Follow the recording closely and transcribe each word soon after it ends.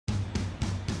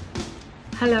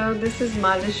Hello, this is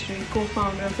Malishri,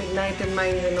 co-founder of Ignited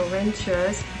Mindz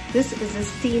Innoventures. This is a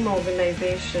STEAM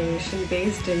organization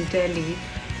based in Delhi.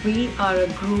 We are a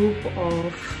group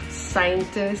of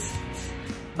scientists,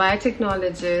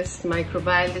 biotechnologists,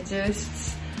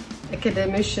 microbiologists,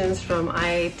 academicians from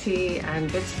IIT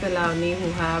and BITS Pilani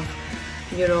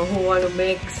who want to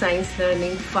make science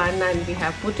learning fun, and we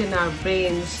have put in our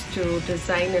brains to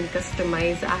design and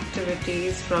customize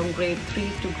activities from grade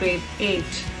 3 to grade 8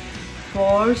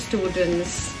 for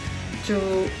students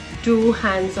to do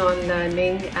hands-on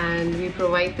learning, and we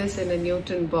provide this in a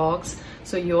Newton box.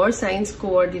 So your science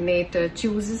coordinator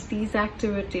chooses these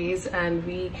activities and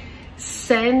we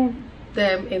send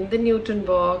them in the Newton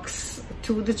box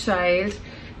to the child.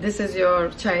 This is your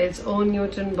child's own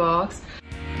Newton box.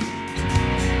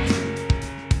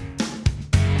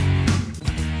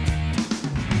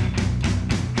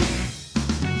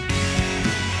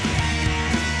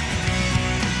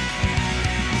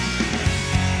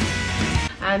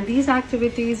 And these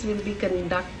activities will be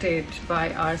conducted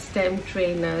by our STEM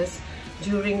trainers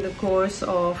during the course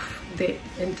of the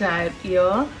entire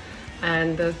year,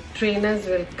 and the trainers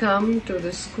will come to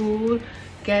the school,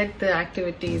 get the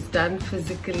activities done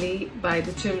physically by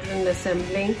the children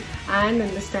assembling and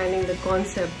understanding the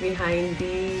concept behind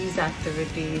these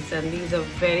activities. And these are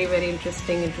very, very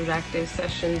interesting interactive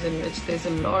sessions in which there's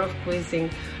a lot of quizzing,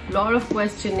 a lot of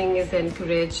questioning is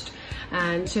encouraged,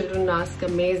 and children ask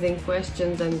amazing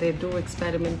questions and they do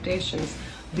experimentations.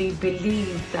 We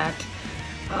believe that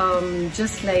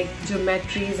just like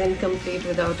geometry is incomplete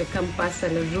without a compass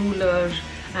and a ruler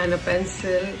and a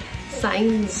pencil,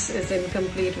 science is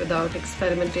incomplete without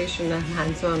experimentation and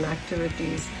hands-on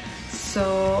activities.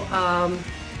 So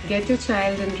get your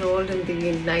child enrolled in the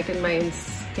Ignited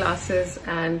Mindz classes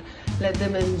and let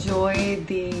them enjoy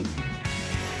the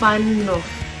fun of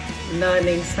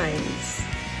learning science.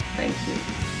 Thank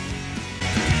you.